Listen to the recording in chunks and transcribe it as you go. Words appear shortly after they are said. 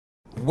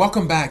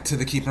Welcome back to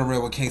the Keeping It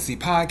Real with KC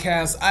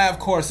podcast. I, of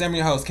course, am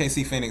your host,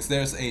 KC Phoenix.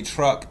 There's a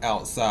truck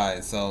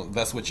outside, so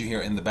that's what you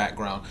hear in the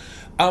background.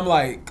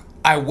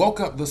 I woke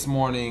up this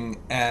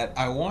morning at,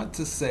 I want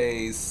to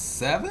say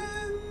 7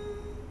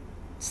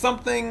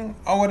 something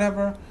or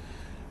whatever,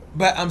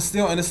 but I'm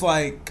still, and it's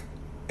like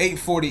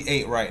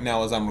 8:48 right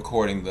now as I'm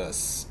recording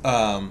this,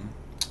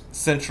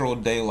 Central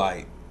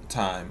Daylight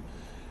Time.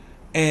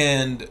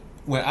 And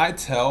when I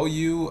tell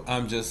you,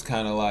 I'm just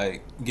kind of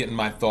like getting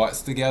my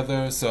thoughts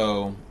together.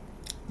 So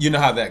you know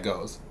how that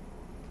goes.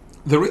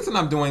 The reason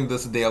I'm doing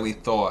this daily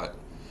thought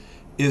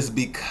is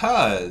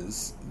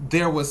because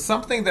there was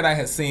something that I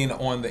had seen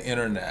on the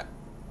internet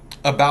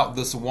about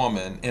this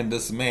woman and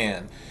this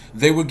man.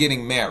 They were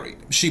getting married.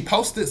 She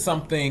posted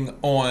something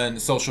on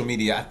social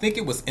media. I think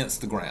it was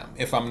Instagram,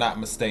 if I'm not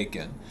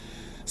mistaken.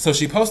 So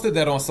she posted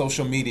that on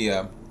social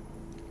media,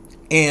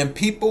 and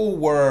people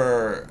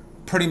were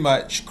pretty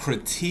much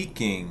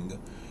critiquing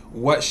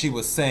what she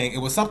was saying. It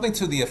was something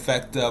to the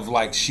effect of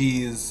like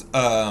she's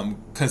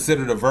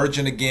considered a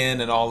virgin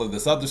again and all of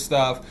this other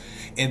stuff.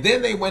 And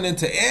then they went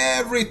into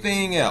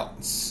everything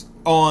else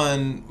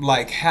on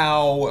like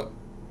how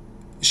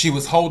she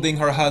was holding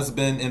her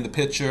husband in the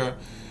picture,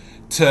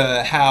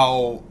 to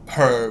how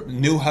her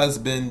new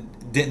husband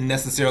didn't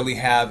necessarily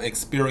have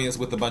experience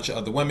with a bunch of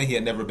other women. He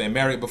had never been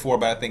married before,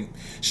 but I think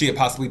she had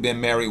possibly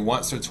been married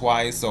once or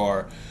twice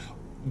or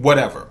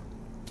whatever.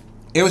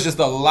 It was just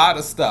a lot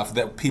of stuff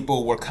that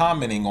people were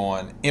commenting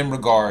on in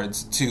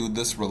regards to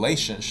this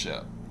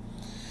relationship.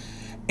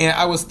 And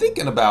I was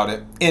thinking about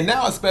it, and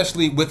now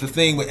especially with the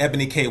thing with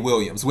Ebony K.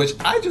 Williams, which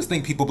I just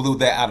think people blew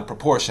that out of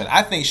proportion.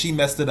 I think she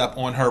messed it up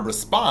on her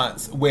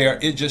response, where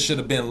it just should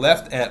have been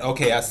left at,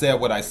 okay, I said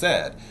what I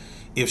said.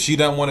 If she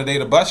doesn't want to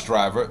date a bus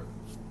driver,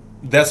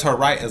 that's her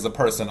right as a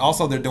person.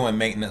 Also, they're doing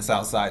maintenance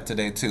outside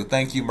today, too.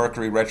 Thank you,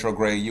 Mercury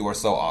retrograde. You are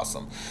so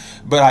awesome.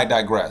 But I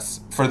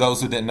digress. For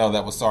those who didn't know,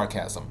 that was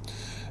sarcasm.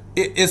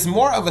 It's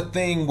more of a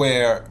thing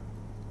where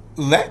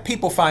let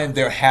people find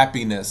their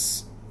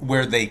happiness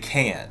where they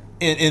can.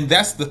 And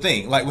that's the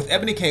thing. Like with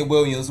Ebony K.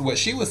 Williams, what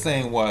she was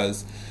saying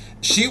was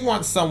she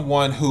wants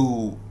someone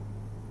who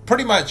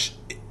pretty much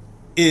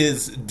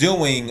is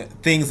doing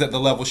things at the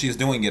level she's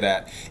doing it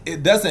at.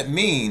 It doesn't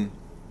mean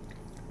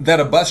that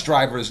a bus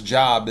driver's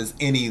job is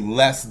any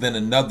less than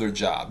another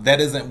job. That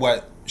isn't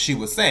what she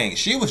was saying.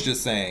 She was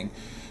just saying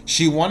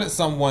she wanted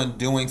someone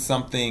doing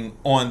something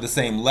on the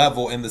same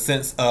level in the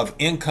sense of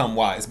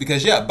income-wise.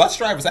 Because, yeah, bus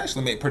drivers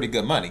actually make pretty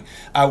good money.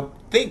 I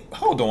think,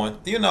 hold on,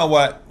 you know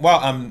what?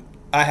 While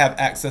I have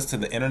access to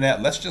the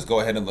internet, let's just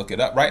go ahead and look it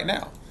up right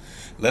now.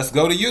 Let's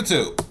go to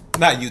YouTube.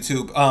 Not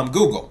YouTube,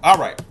 Google. All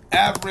right,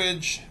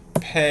 average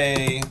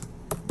pay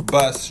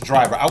bus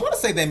driver. I want to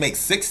say they make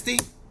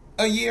 $60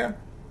 a year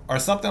or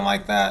something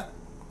like that.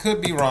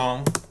 Could be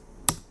wrong.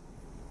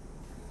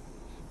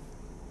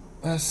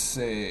 Let's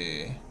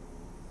see.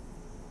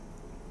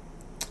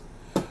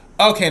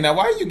 Okay, now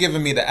why are you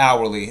giving me the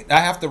hourly? I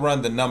have to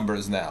run the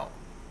numbers now.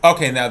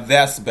 Okay, now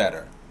that's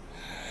better.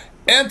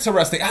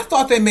 Interesting. I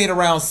thought they made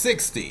around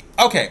 60.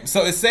 Okay,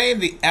 so it's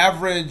saying the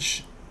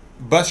average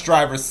bus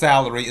driver's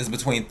salary is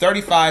between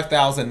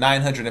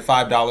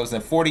 $35,905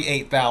 and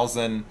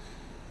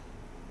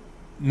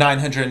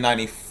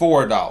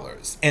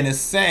 $48,994. And it's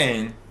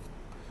saying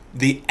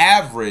the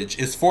average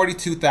is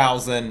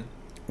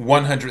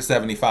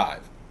 $42,175,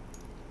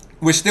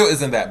 which still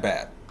isn't that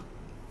bad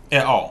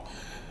at all.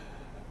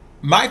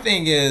 My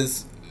thing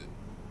is,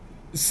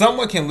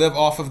 someone can live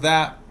off of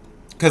that,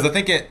 because I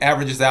think it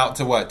averages out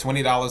to what,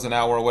 $20 an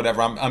hour or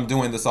whatever. I'm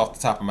doing this off the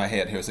top of my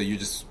head here, so you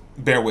just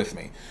bear with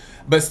me.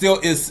 But still,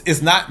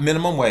 it's not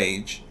minimum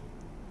wage,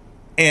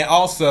 and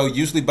also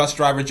usually bus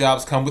driver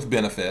jobs come with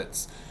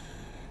benefits.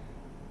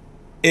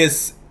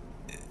 That's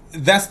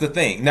the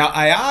thing. Now,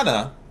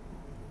 Ayana,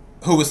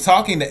 who was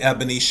talking to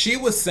Ebony, she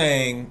was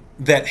saying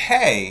that,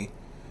 hey,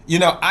 you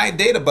know, I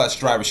date a bus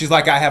driver. She's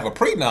like, I have a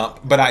prenup,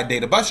 but I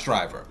date a bus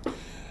driver.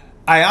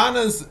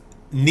 Ayana's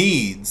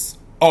needs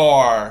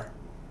are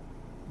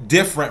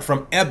different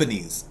from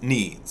Ebony's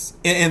needs.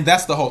 And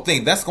that's the whole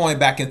thing. That's going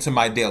back into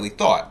my daily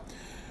thought.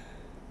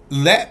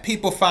 Let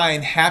people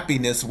find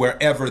happiness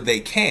wherever they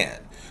can.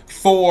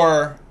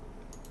 For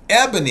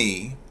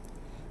Ebony,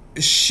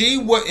 she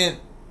wouldn't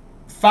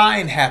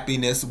find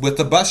happiness with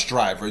a bus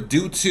driver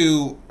due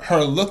to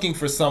her looking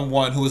for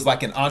someone who is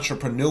like an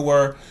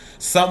entrepreneur,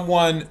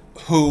 someone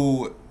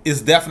who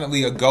is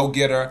definitely a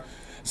go-getter,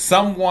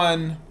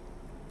 someone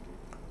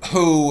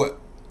who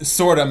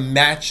sort of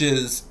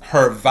matches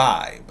her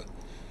vibe,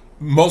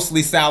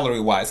 mostly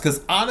salary-wise.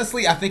 Because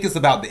honestly, I think it's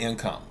about the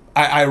income.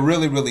 I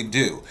really, really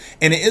do.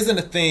 And it isn't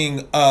a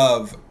thing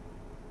of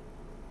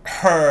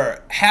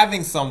her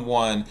having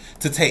someone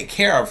to take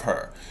care of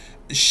her.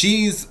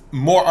 She's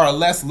more or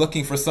less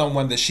looking for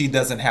someone that she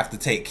doesn't have to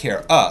take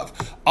care of.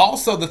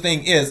 Also, the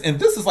thing is, and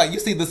this is like, you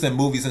see this in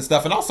movies and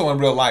stuff, and also in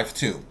real life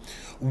too,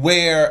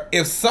 where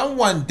if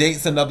someone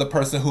dates another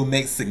person who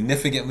makes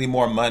significantly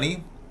more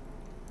money,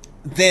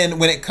 then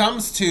when it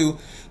comes to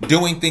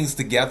doing things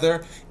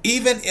together,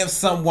 even if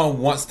someone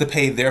wants to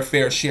pay their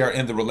fair share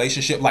in the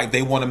relationship, like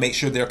they want to make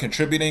sure they're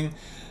contributing,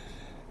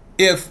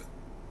 if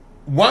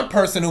one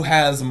person who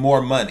has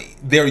more money,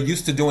 they're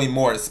used to doing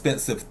more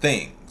expensive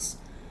things,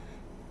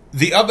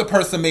 the other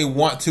person may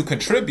want to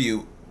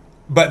contribute,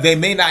 but they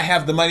may not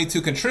have the money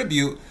to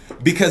contribute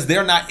because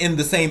they're not in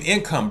the same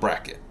income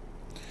bracket.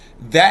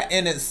 That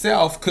in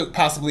itself could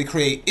possibly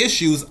create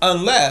issues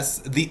unless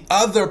the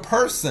other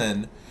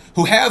person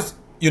who has,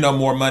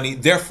 more money,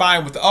 they're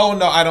fine with, oh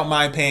no, I don't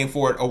mind paying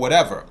for it or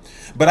whatever.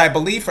 But I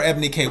believe for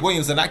Ebony K.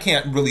 Williams, and I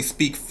can't really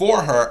speak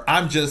for her,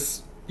 I'm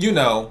just,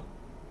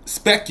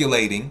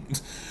 speculating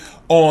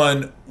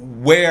on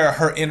where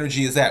her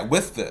energy is at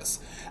with this.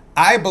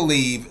 I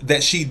believe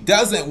that she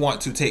doesn't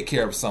want to take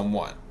care of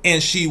someone,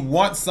 and she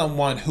wants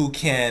someone who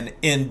can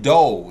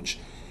indulge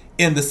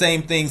in the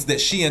same things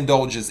that she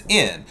indulges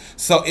in.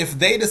 So if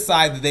they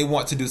decide that they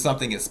want to do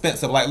something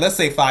expensive, like let's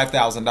say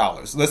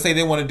 $5,000, let's say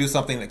they want to do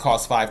something that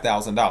costs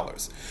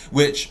 $5,000,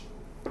 which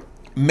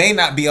may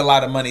not be a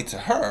lot of money to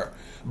her,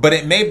 but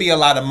it may be a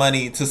lot of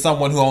money to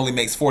someone who only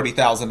makes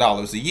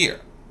 $40,000 a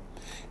year.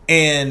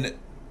 And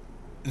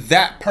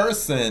that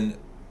person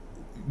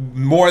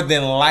more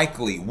than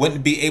likely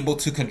wouldn't be able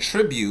to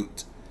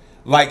contribute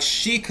like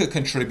she could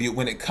contribute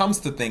when it comes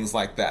to things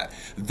like that.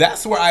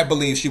 That's where I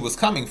believe she was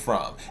coming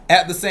from.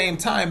 At the same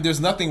time, there's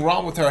nothing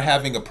wrong with her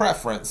having a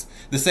preference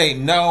to say,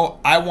 no,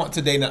 I want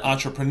to date an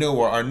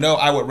entrepreneur, or no,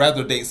 I would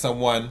rather date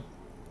someone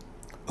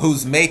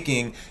who's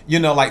making,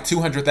 like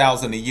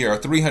 $200,000 a year or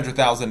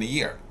 $300,000 a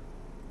year.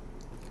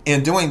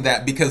 And doing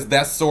that because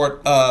that's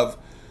sort of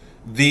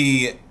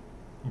the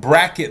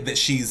bracket that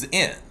she's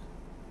in.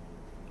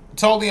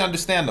 Totally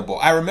understandable.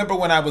 I remember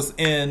when I was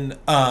in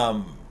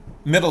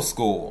middle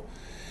school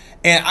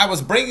and I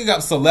was bringing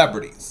up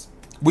celebrities.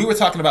 We were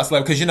talking about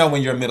celebrities because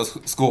when you're in middle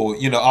school,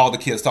 all the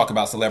kids talk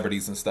about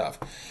celebrities and stuff.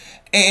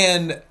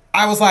 And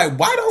I was like,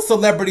 why don't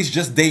celebrities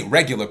just date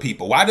regular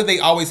people? Why do they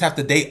always have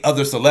to date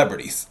other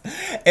celebrities?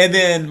 And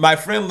then my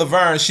friend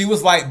Laverne, she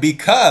was like,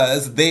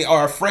 because they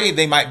are afraid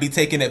they might be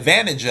taken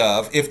advantage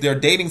of if they're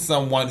dating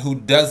someone who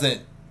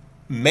doesn't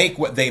make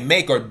what they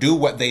make or do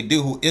what they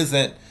do, who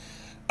isn't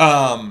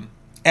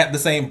at the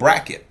same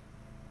bracket.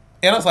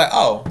 And I was like,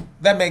 oh,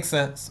 that makes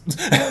sense.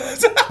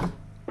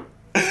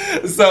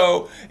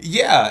 So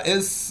yeah,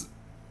 it's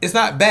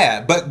not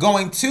bad. But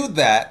going to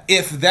that,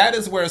 if that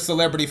is where a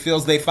celebrity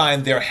feels they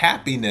find their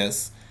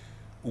happiness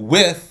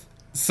with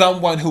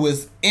someone who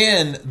is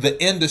in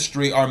the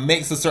industry or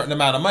makes a certain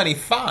amount of money,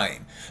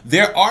 fine.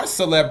 There are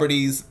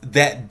celebrities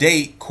that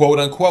date quote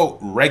unquote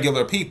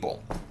regular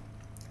people.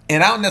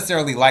 And I don't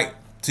necessarily like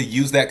to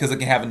use that because it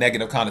can have a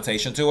negative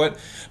connotation to it.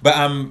 But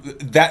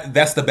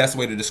that's the best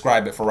way to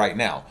describe it for right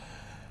now.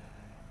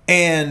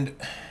 And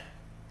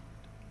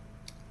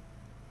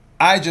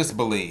I just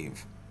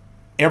believe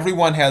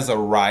everyone has a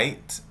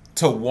right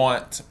to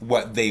want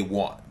what they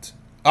want.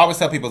 I always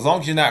tell people, as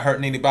long as you're not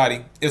hurting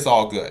anybody, it's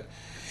all good.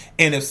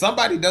 And if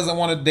somebody doesn't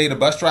want to date a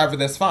bus driver,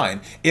 that's fine.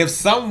 If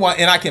someone,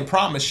 and I can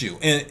promise you,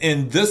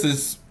 and this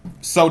is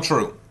so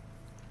true,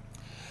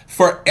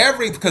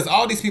 because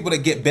all these people that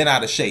get bent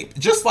out of shape,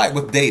 just like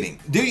with dating,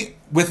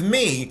 with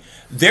me,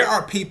 there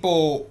are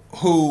people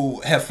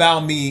who have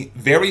found me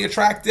very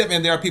attractive,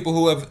 and there are people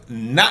who have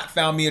not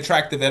found me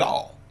attractive at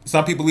all.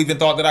 Some people even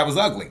thought that I was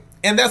ugly.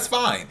 And that's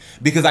fine,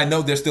 because I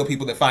know there's still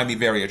people that find me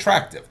very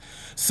attractive.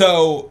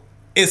 So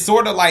it's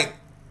sort of like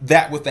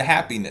that with the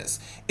happiness.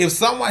 If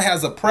someone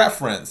has a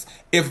preference,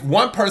 if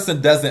one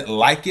person doesn't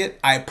like it,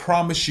 I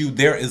promise you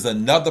there is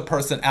another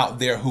person out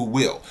there who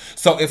will.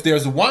 So if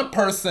there's one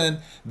person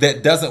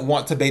that doesn't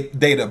want to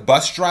date a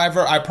bus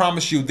driver, I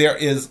promise you there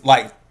is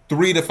like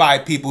 3 to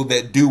 5 people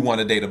that do want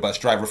to date a bus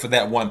driver for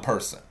that one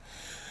person.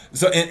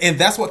 So, and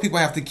that's what people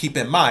have to keep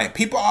in mind.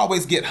 People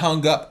always get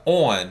hung up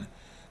on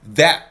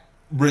that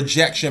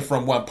rejection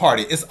from one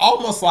party. It's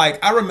almost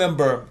like, I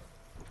remember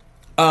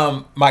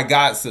my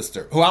god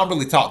sister, who I don't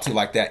really talk to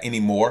like that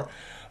anymore,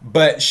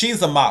 but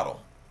she's a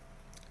model,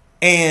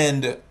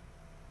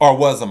 or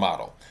was a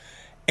model.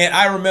 And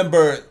I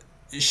remember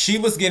she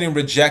was getting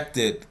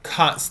rejected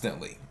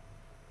constantly.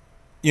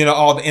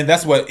 And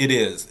that's what it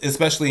is,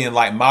 especially in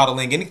like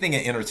modeling, anything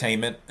in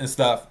entertainment and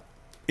stuff,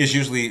 is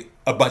usually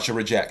a bunch of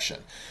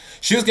rejection.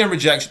 She was getting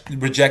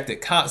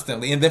rejected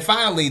constantly. And then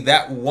finally,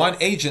 that one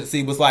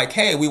agency was like,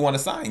 hey, we want to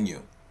sign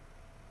you.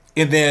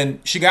 And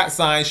then she got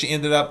signed. She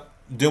ended up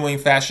doing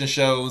fashion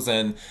shows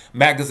and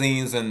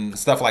magazines and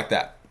stuff like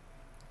that.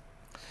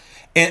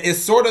 And it's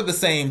sort of the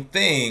same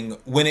thing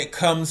when it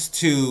comes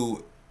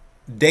to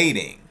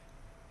dating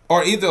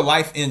or either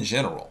life in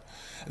general.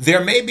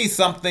 There may be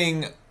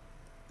something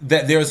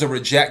that there's a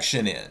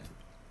rejection in,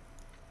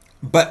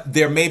 but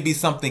there may be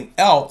something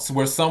else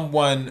where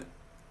someone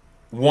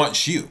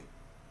wants you.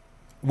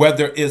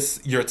 Whether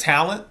it's your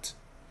talent,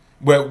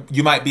 where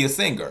you might be a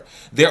singer.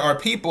 There are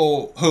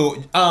people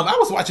who, I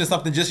was watching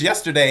something just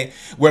yesterday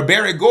where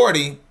Barry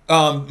Gordy,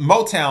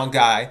 Motown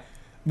guy,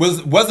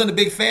 wasn't a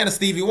big fan of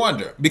Stevie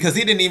Wonder because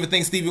he didn't even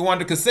think Stevie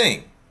Wonder could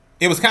sing.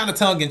 It was kind of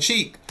tongue in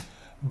cheek,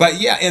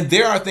 But yeah, and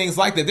there are things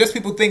like that. There's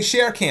people who think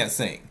Cher can't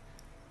sing.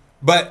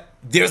 But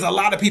there's a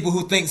lot of people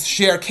who think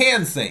Cher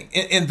can sing.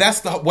 And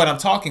that's what I'm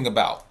talking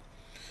about.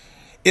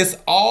 It's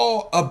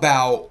all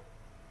about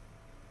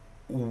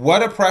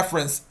what a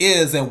preference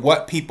is and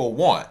what people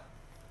want.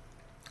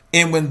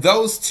 And when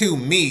those two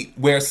meet,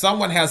 where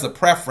someone has a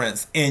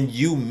preference and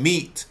you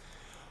meet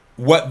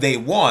what they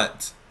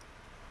want,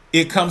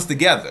 it comes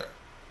together.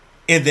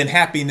 And then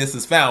happiness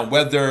is found,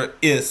 whether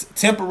it's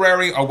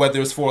temporary or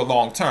whether it's for a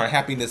long term,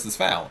 happiness is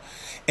found.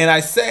 And I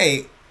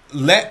say,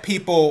 let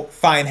people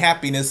find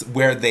happiness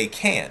where they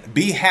can.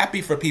 Be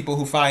happy for people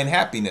who find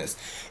happiness.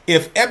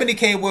 If Ebony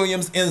K.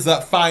 Williams ends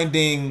up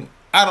finding,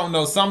 I don't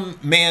know, some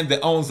man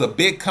that owns a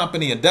big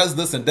company and does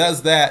this and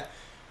does that,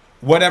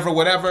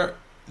 whatever,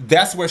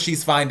 that's where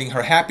she's finding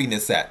her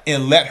happiness at.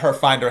 And let her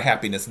find her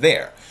happiness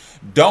there.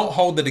 Don't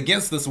hold it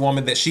against this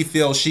woman that she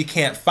feels she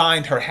can't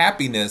find her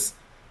happiness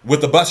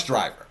with a bus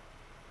driver.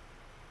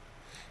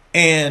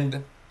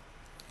 And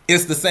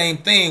it's the same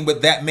thing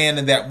with that man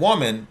and that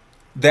woman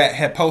that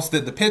had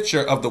posted the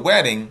picture of the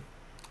wedding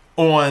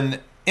on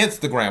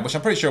Instagram, which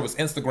I'm pretty sure was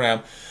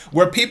Instagram,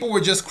 where people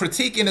were just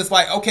critiquing. It's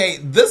like, okay,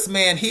 this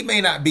man, he may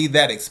not be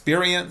that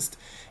experienced,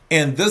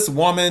 and this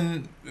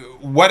woman,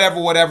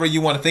 whatever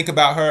you want to think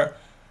about her,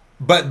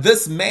 but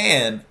this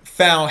man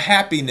found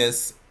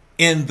happiness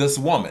in this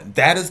woman.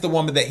 That is the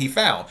woman that he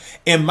found.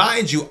 And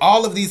mind you,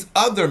 all of these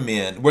other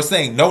men were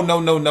saying, no,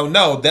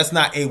 that's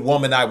not a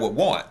woman I would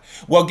want.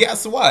 Well,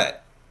 guess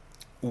what?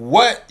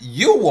 What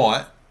you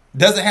want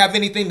doesn't have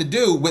anything to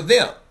do with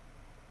them,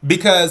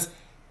 because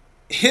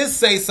his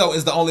say-so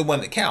is the only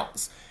one that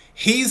counts.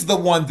 He's the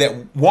one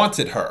that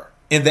wanted her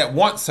and that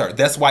wants her.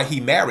 That's why he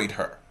married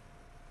her.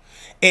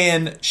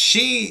 And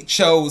she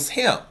chose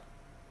him.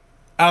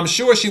 I'm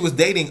sure she was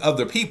dating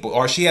other people,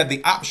 or she had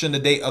the option to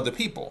date other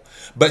people,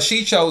 but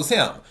she chose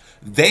him.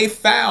 They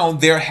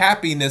found their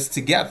happiness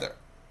together.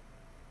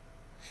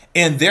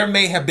 And there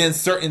may have been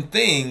certain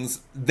things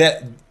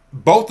that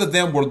both of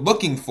them were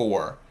looking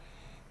for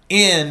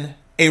in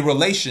a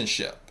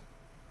relationship.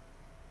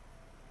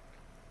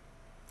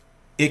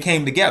 It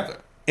came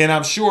together. And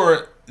I'm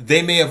sure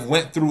they may have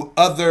went through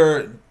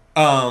other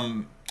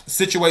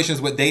situations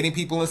with dating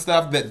people and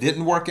stuff that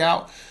didn't work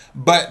out.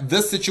 But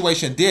this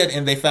situation did,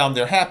 and they found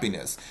their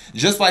happiness.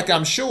 Just like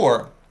I'm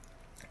sure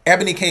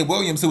Ebony K.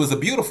 Williams, who was a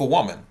beautiful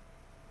woman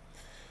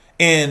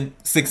and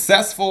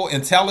successful,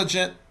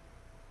 intelligent,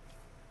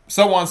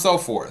 so on and so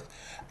forth,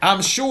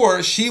 I'm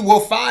sure she will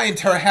find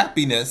her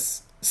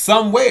happiness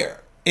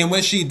somewhere. And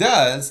when she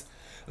does,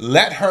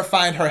 let her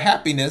find her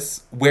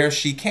happiness where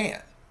she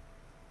can.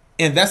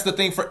 And that's the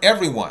thing for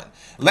everyone.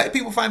 Let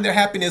people find their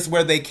happiness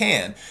where they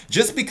can.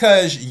 Just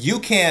because you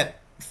can't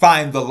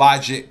find the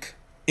logic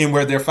in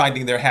where they're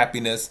finding their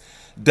happiness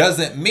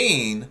doesn't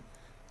mean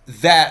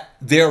that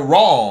they're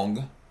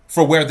wrong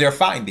for where they're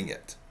finding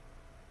it.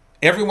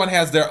 Everyone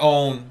has their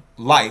own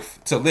life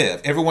to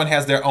live. Everyone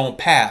has their own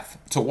path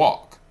to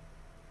walk.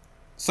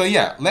 So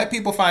yeah, let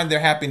people find their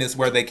happiness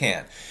where they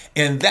can.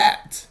 And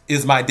that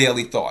is my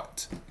daily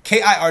thought.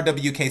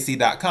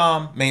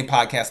 KIRWKC.com, main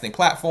podcasting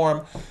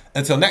platform.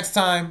 Until next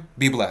time,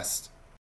 be blessed.